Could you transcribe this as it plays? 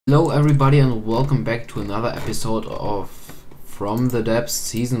Hello everybody and welcome back to another episode of From the Depths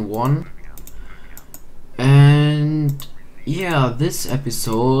Season 1. And yeah, this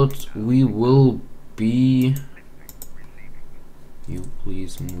episode we will be... You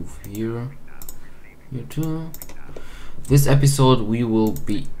please move here. You too. This episode we will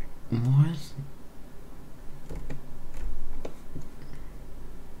be... What?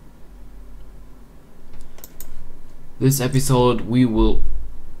 This episode we will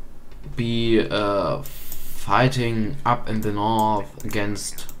be fighting up in the north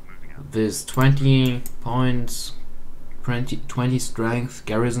against this 20 points 20 strength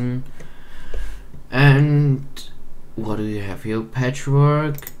garrison. And what do you have here?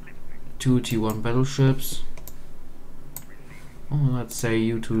 Patchwork, 2 T1 battleships. Oh, let's say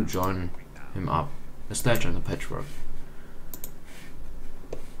you two join him up, a sledge and a patchwork.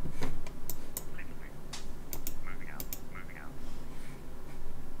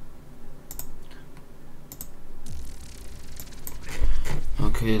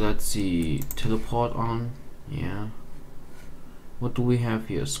 Okay, let's see. Teleport on. Yeah. What do we have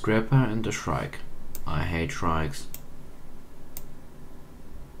here? Scrapper and the Shrike. I hate Shrikes.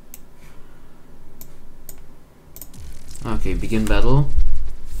 Okay, begin battle.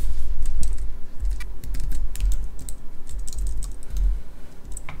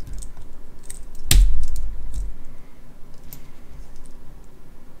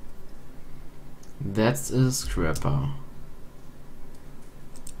 That's a Scrapper.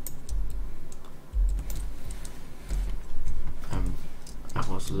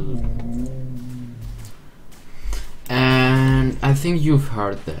 And I think you've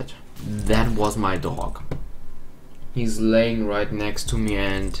heard that. That was my dog. He's laying right next to me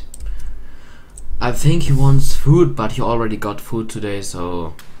and I think he wants food, but he already got food today,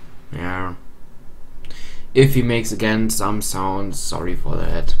 so yeah. If he makes again some sounds, sorry for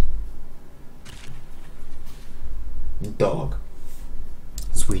that. Dog.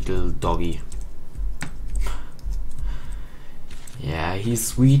 Sweet little doggy. Yeah, he's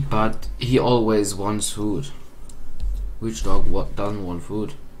sweet, but he always wants food. Which dog doesn't want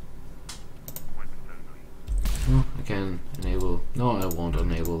food? Oh, I can enable... No, I won't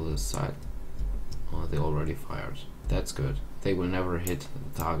enable this side. Oh, they already fired. That's good. They will never hit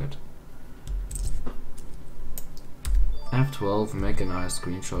the target. F12, make a nice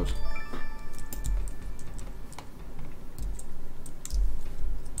screenshot.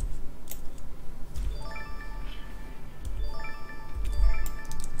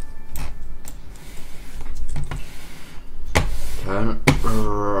 Turn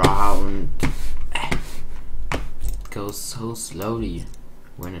around. It goes so slowly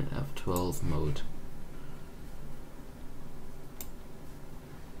when in F12 mode.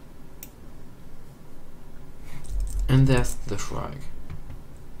 And that's the Shrike.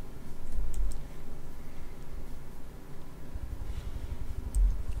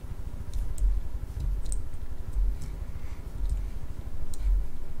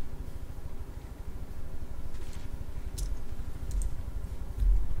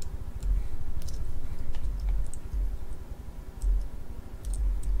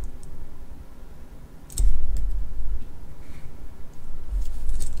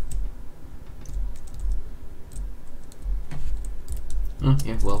 Oh,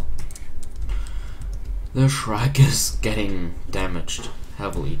 yeah, well. The Shrike is getting damaged.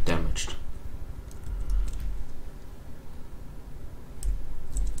 Heavily damaged.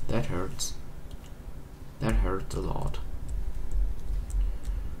 That hurts. That hurts a lot.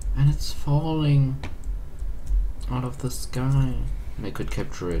 And it's falling out of the sky. And I could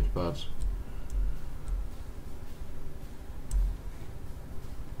capture it, but...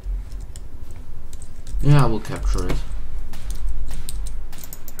 yeah, I will capture it.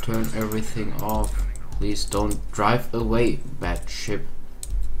 Turn everything off. Please don't drive away, bad ship.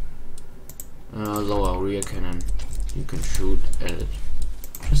 Lower rear cannon. You can shoot at it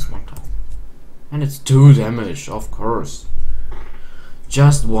just one time. And it's 2 damaged, of course.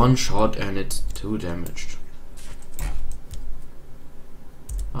 Just one shot and it's 2 damaged.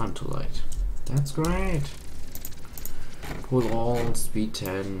 I'm too late. That's great. Pull all, speed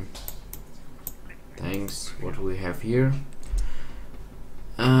 10. Thanks. What do we have here?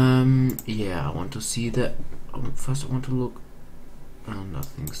 Yeah, I want to see that. First I want to look.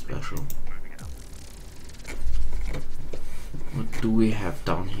 Nothing special. What do we have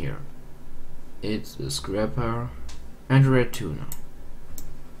down here? It's a Scrapper and a red tuna.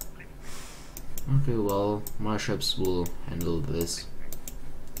 Okay, well, my ships will handle this.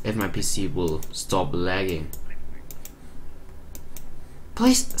 If my PC will stop lagging.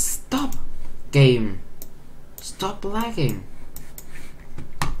 Please stop, game. Stop lagging.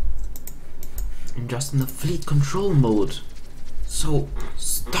 I'm just in the fleet control mode. So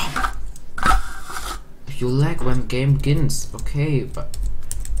stop. If you lag when the game begins, okay, but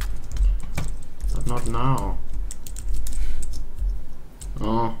not now.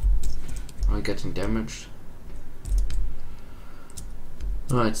 Oh, I'm getting damaged.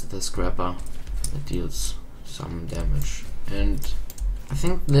 Oh, it's the scrapper that deals some damage, and I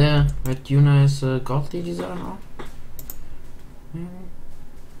think the red tuna is a godly designer.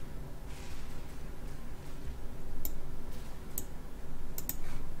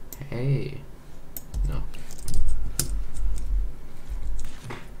 Hey, no.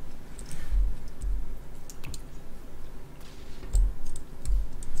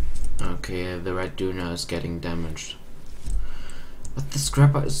 Okay, the red tuna is getting damaged. But the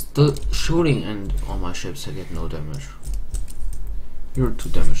scrapper is still shooting and all my ships get no damage. You're too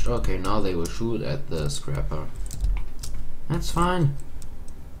damaged. Okay, now they will shoot at the scrapper. That's fine.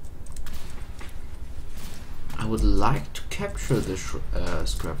 I would like to capture the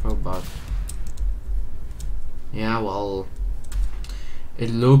scrapper, but yeah, well, it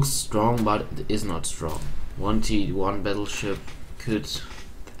looks strong, but it is not strong. One T1 battleship could,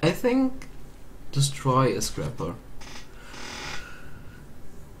 I think, destroy a scrapper.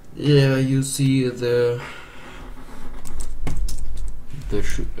 Yeah, you see the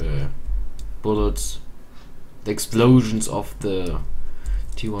bullets, the explosions of the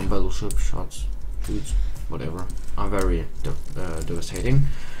T1 battleship shots, shoots, whatever, are very devastating.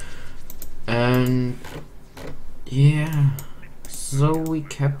 And yeah, so we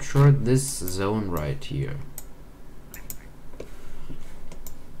captured this zone right here.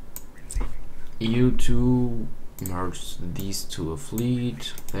 You two merge these to a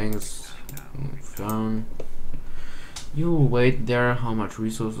fleet. Thanks. Move down. You wait there. How much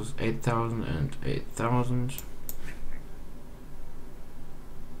resources? 8,000 and 8,000.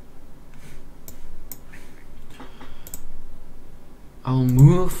 I'll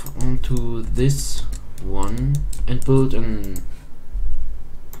move onto this one and build an.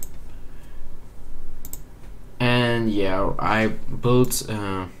 And yeah, I built.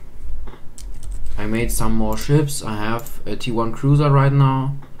 I made some more ships. I have a T1 cruiser right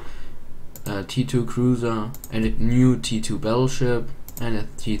now, a T2 cruiser, and a new T2 battleship, and a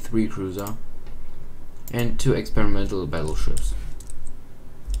T3 cruiser, and 2 experimental battleships.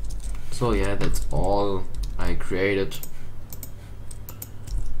 So yeah, that's all I created.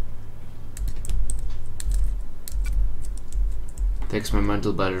 The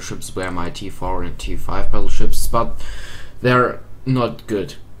experimental battleships were my T4 and T5 battleships, but they're not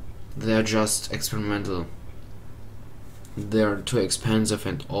good. They're just experimental. They're too expensive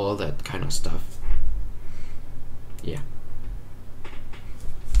and all that kind of stuff. Yeah.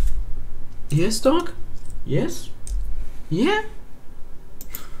 Yes, dog? Yes? Yeah?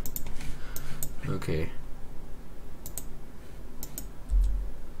 Okay.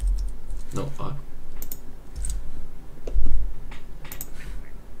 No,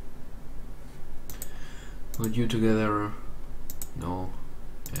 put you together. No.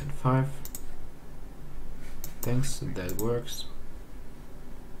 And 5. Thanks, that works.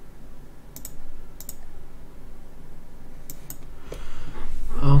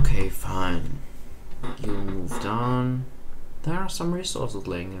 Okay, fine. You moved on. There are some resources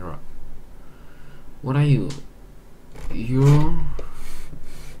laying around. What are you? You're...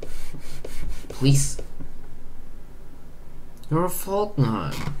 Please. You're a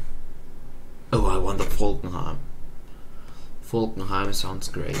Folkenheim. Oh, I want a Folkenheim. Folkenheim sounds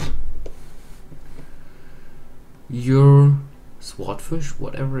great. Your swordfish,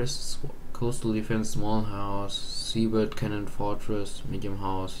 whatever is coastal defense, small house, seabird cannon fortress, medium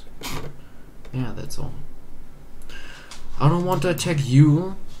house. Yeah, that's all. I don't want to attack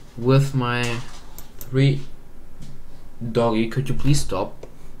you with my 3 doggy. Could you please stop?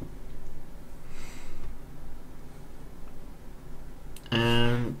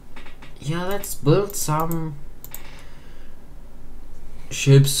 And yeah, let's build some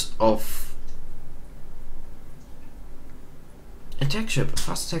ships of attack ship,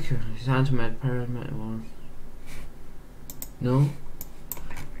 fast attacker, anti-med, pyramid. No,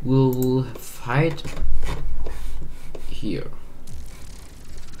 we'll fight here.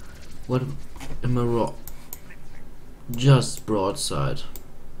 What am I wrong? Just broadside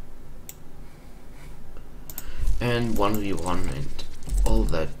and 1v1 and all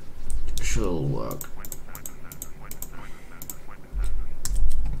that should work.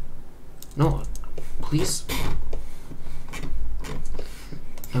 No, please.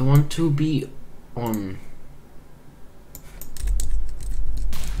 I want to be on.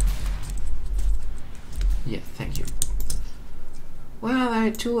 Yeah, thank you. Well, I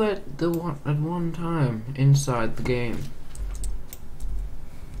two at one time inside the game.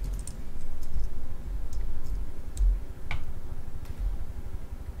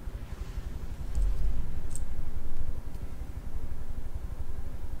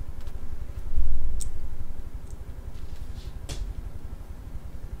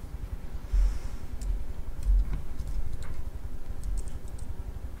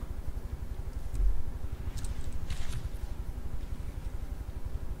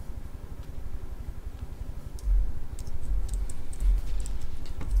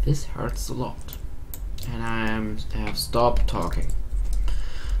 This hurts a lot, and I have stopped talking.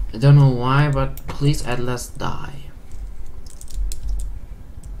 I don't know why, but please Atlas die.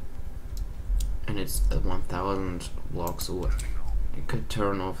 And it's at 1000 blocks away. I could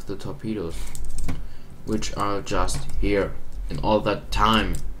turn off the torpedoes, which are just here in all that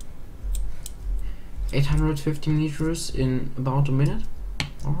time. 850 meters in about a minute?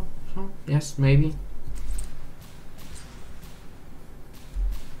 Or so? Yes, maybe.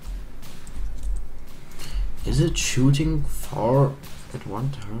 Is it shooting far at one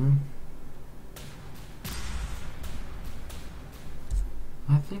time?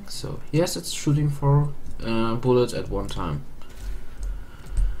 I think so. Yes, it's shooting 4 bullets at one time.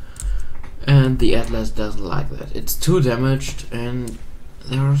 And the Atlas doesn't like that. It's too damaged, and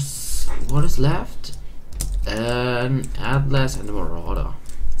there's what is left? An Atlas and a Marauder.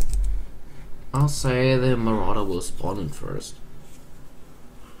 I'll say the Marauder will spawn in first.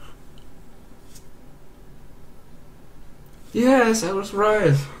 Yes, I was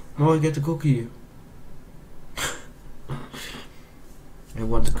right. Now I get the cookie. I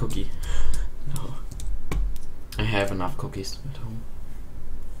want a cookie. No. I have enough cookies at home.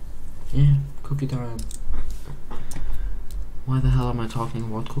 Yeah, cookie time. Why the hell am I talking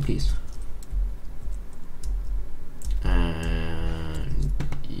about cookies? And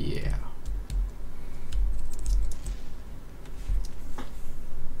yeah.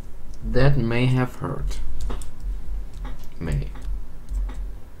 That may have hurt. May.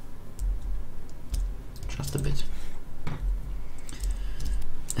 Just a bit.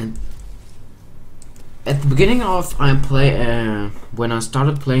 And at the beginning of when I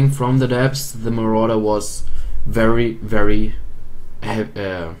started playing From the Depths, the Marauder was very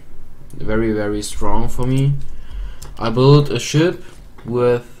strong for me. I built a ship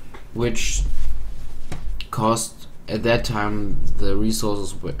with which cost at that time the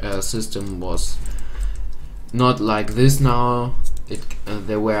resources system was not like this now.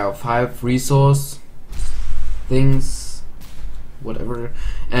 There were 5 resource things, whatever,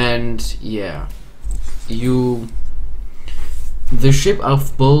 and yeah, the ship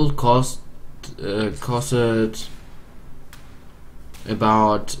I've built costed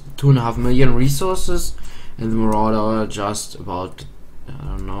about 2.5 million resources, and the Marauder just about, I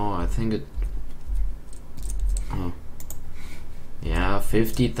don't know, I think it, yeah,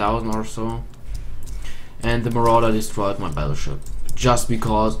 50,000 or so. And the Marauder destroyed my battleship just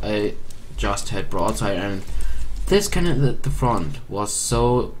because I just had broadside, and this cannon at the front was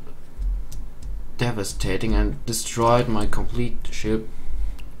so devastating and destroyed my complete ship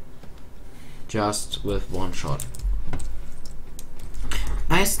just with one shot.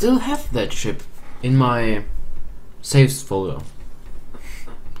 I still have that ship in my saves folder.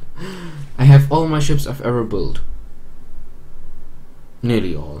 I have all my ships I've ever built.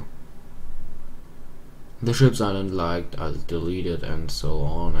 Nearly all. The ships I didn't like, I deleted, and so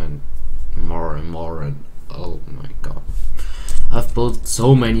on, and more, and oh my god. I've built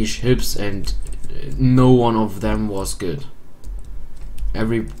so many ships, and no one of them was good.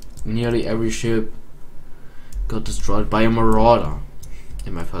 Nearly every ship got destroyed by a Marauder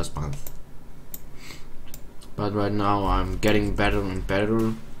in my first month. But right now I'm getting better and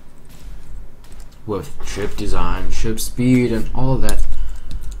better with ship design, ship speed, and all that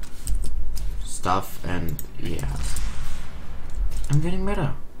stuff, and yeah, I'm getting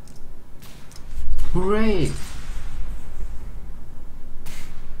better. Hooray!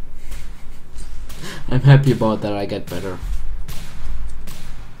 I'm happy about that. I get better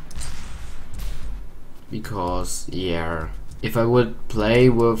because yeah, if I would play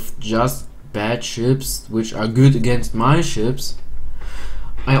with just bad ships which are good against my ships,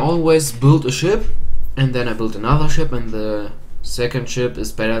 I always build a ship and then I build another ship, and the second ship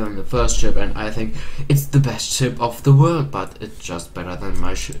is better than the first ship, and I think it's the best ship of the world, but it's just better than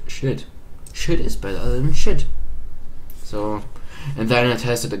my shit. Shit is better than shit. So, and then I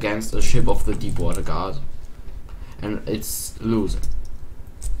test it against a ship of the Deepwater Guard, and it's losing.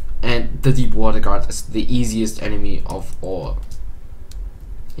 And the Deepwater Guard is the easiest enemy of all.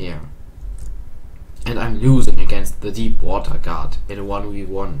 Yeah. and I'm losing against the deep water guard in a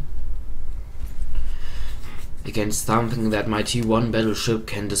 1v1 against something that my T1 battleship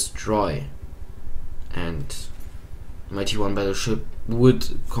can destroy, and my T1 battleship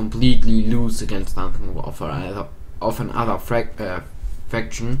would completely lose against something of another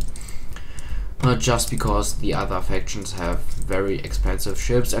faction, not just because the other factions have very expensive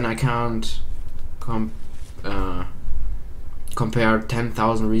ships and I can't compare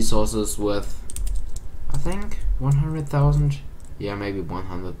 10,000 resources with, I think, 100,000. Yeah, maybe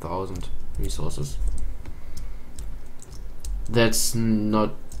 100,000 resources. That's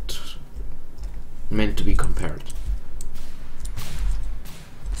not meant to be compared.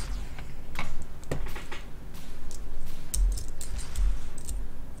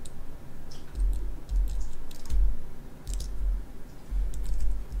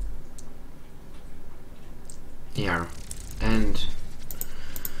 Yeah, and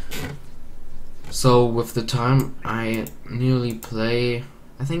so with the time I nearly play,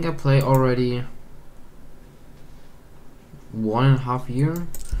 I think I play already 1.5 years.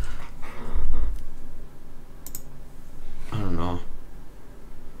 I don't know.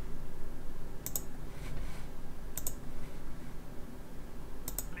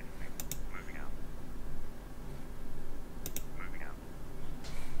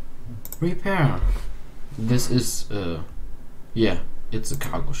 Repair. This is yeah, it's a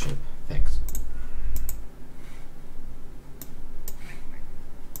cargo ship. Thanks.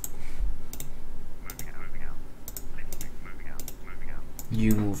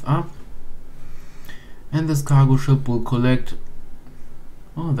 You move up, and this cargo ship will collect.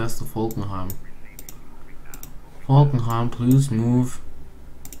 Oh, that's the Folkenheim. Folkenheim, please move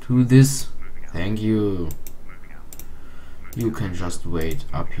to this. Thank you. You can just wait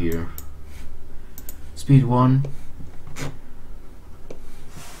up here. Speed 1.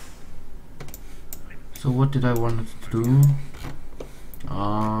 So what did I want to do?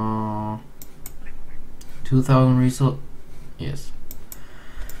 2,000 resources. Yes.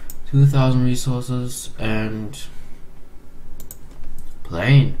 2,000 resources and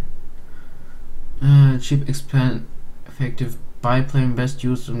plane. Cheap, effective biplane, best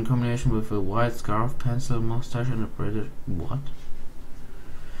used in combination with a white scarf, pencil, mustache, and a British what?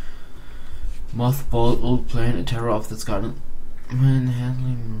 Mothball, old plane, a terror of the sky. Man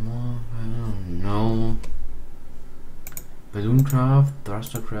handling more. I don't know. Balloon craft,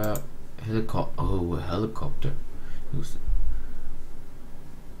 thruster craft, helicopter. Oh, a helicopter.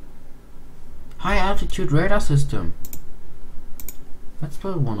 High altitude radar system. Let's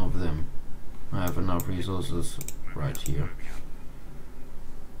build one of them. I have enough resources right here.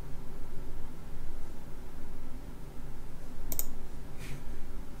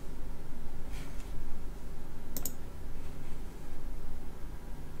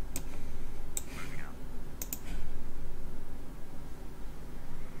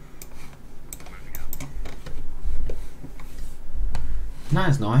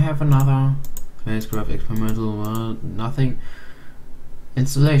 Nice, now I have another spacecraft experimental, nothing.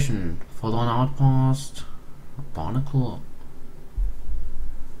 Installation, Photon outpost, barnacle.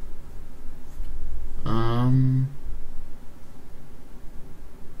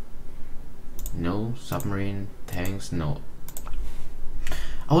 No, submarine, tanks, no.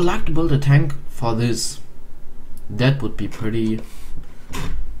 I would like to build a tank for this. That would be pretty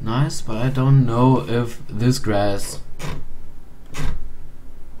nice, but I don't know if this grass.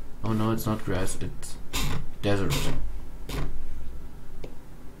 Oh no, it's not grass, it's desert.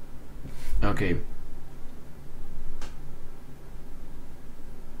 Okay.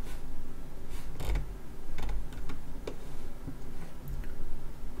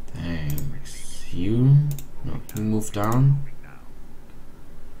 Thanks. You? No, you move down.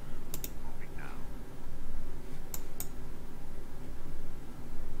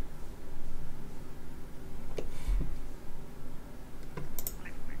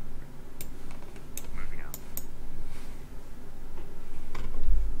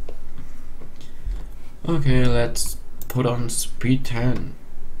 Okay, let's put on speed 10.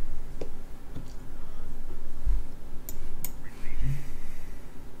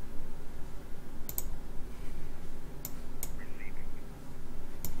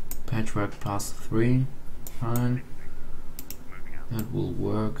 Patchwork past 3. Fine. That will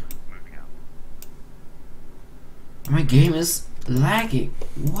work. My game is lagging.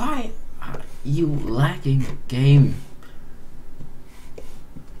 Why are you lagging, game?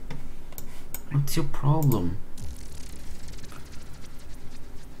 What's your problem?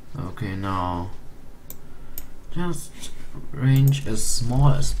 Okay, now just range as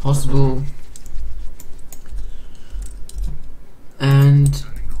small as possible and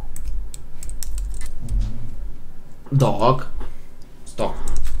Dog. Stop.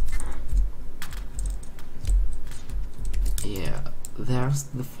 Yeah, there's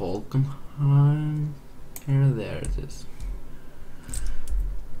the folkengamer. There it is.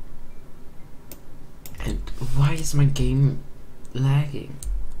 And why is my game lagging?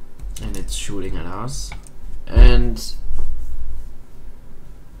 And it's shooting at us. And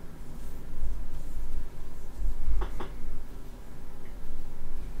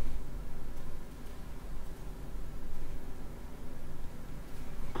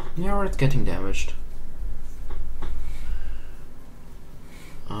yeah, it's getting damaged.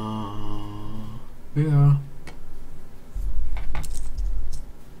 Yeah.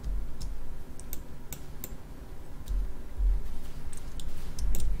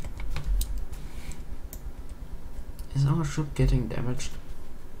 Is our ship getting damaged?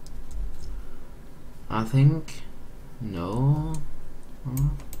 I think no.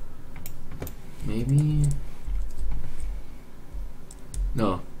 Maybe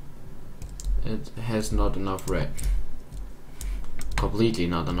no. It has not enough range. Completely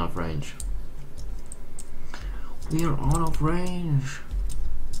not enough range. We are out of range.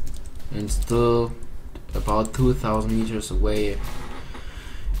 And still about 2,000 meters away.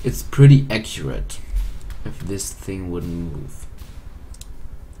 It's pretty accurate if this thing wouldn't move.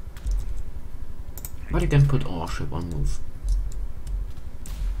 But you can put our ship on move.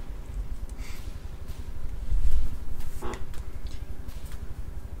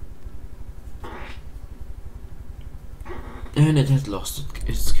 And it has lost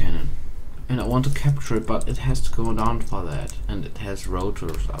its cannon. And I want to capture it, but it has to go down for that. And it has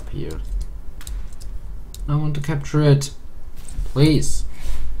rotors up here. I want to capture it. Please.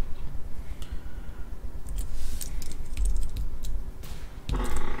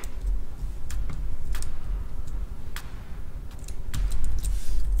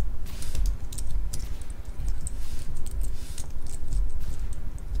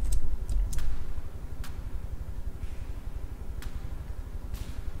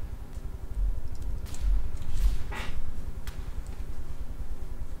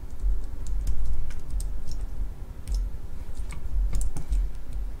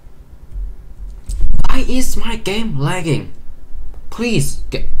 Why is my game lagging? Please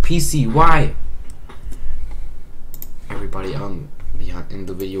get PC. Why? Everybody in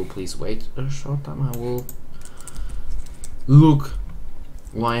the video, please wait a short time. I will look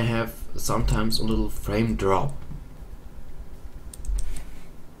why I have sometimes a little frame drop.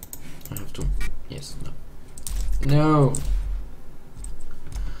 I have to. Yes. No. No.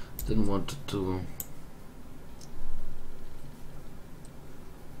 Didn't want to.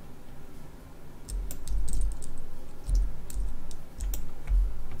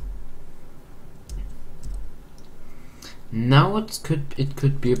 Now it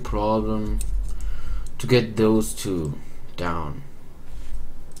could be a problem to get those two down.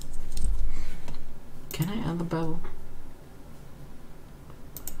 Can I end the battle?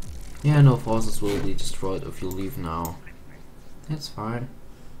 Yeah, no forces will be destroyed if you leave now. That's fine.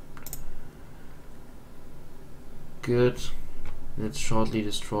 Good. Let's shortly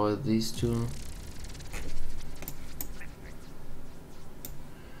destroy these two.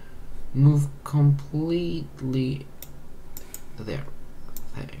 Move completely there.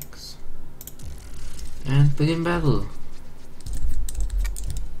 Thanks. And begin battle.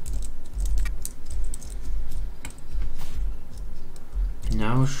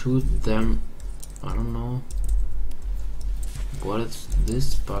 Now shoot them. I don't know what is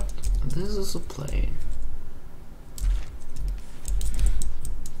this, but this is a plane.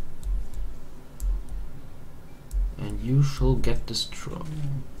 And you shall get destroyed.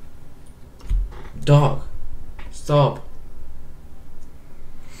 Dog, stop.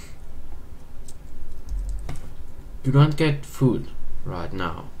 You don't get food right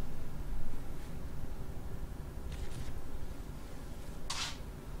now.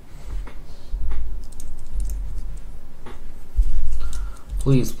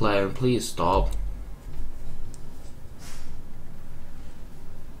 Please, player, please stop.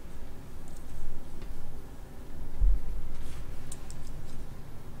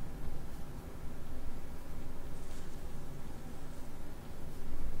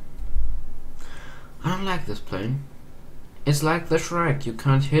 I don't like this plane. It's like the Shrek, you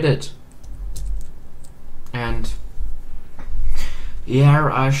can't hit it. And yeah,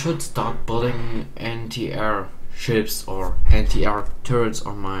 I should start building anti-air ships or anti-air turrets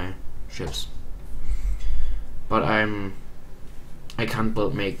on my ships. But I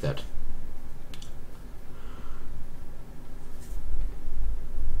can't make that.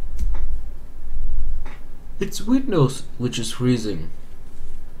 It's Windows which is freezing.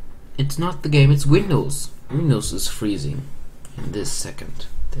 It's not the game, it's Windows. Windows is freezing in this second.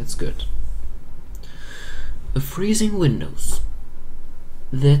 That's good. A freezing Windows.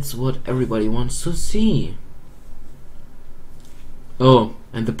 That's what everybody wants to see. Oh,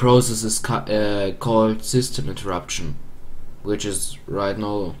 and the process is called system interruption, which is right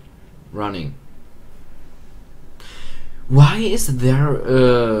now running. Why is there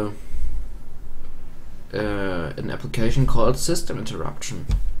an application called system interruption?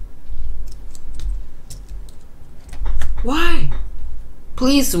 Why?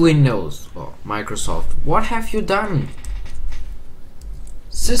 Please, Windows or Microsoft, what have you done?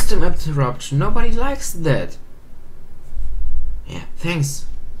 System interruption, nobody likes that. Yeah, thanks.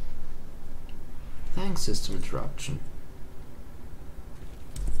 Thanks, system interruption.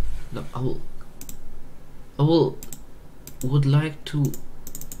 No, would like to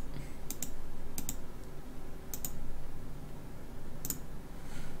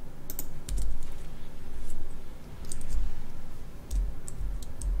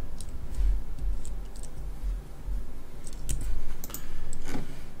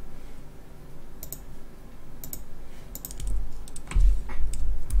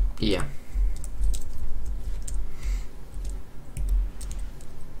yeah.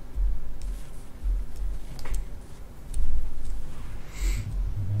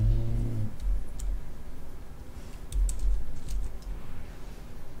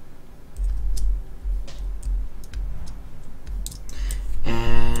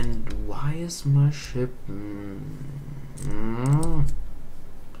 And why is my ship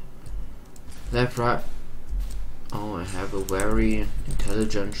left, right? Oh, I have a very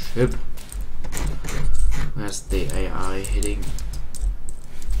intelligent ship. Where's the AI hiding?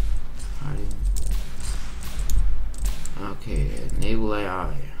 Okay, naval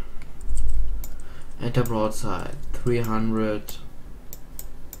AI. Enter broadside. 300.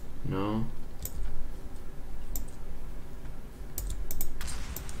 No.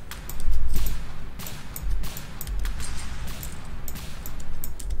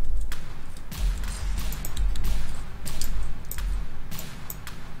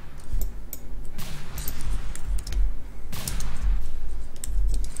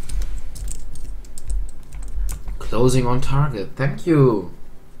 Closing on target. Thank you.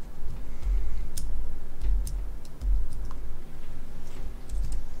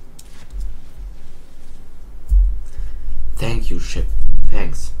 Thank you, ship.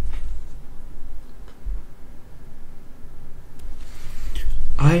 Thanks.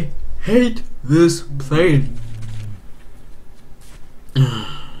 I hate this plane.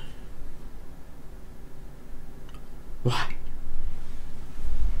 Why?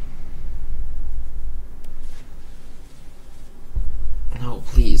 No,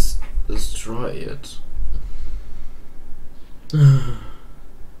 please destroy it.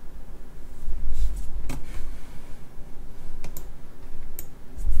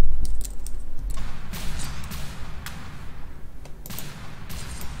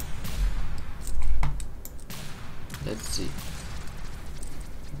 Let's see.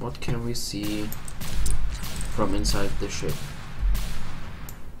 What can we see from inside the ship?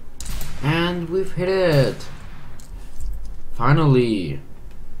 And we've hit it! Finally!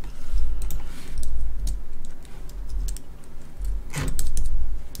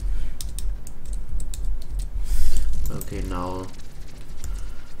 Okay, now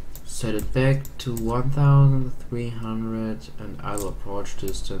set it back to 1300 and I will approach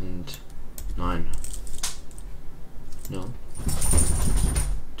distant 9. No.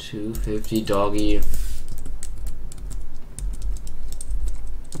 250 doggy.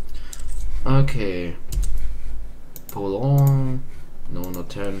 Okay. Pull on. No, not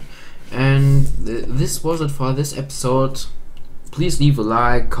 10. And this was it for this episode. Please leave a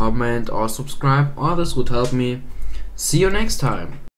like, comment or subscribe. All this would help me. See you next time.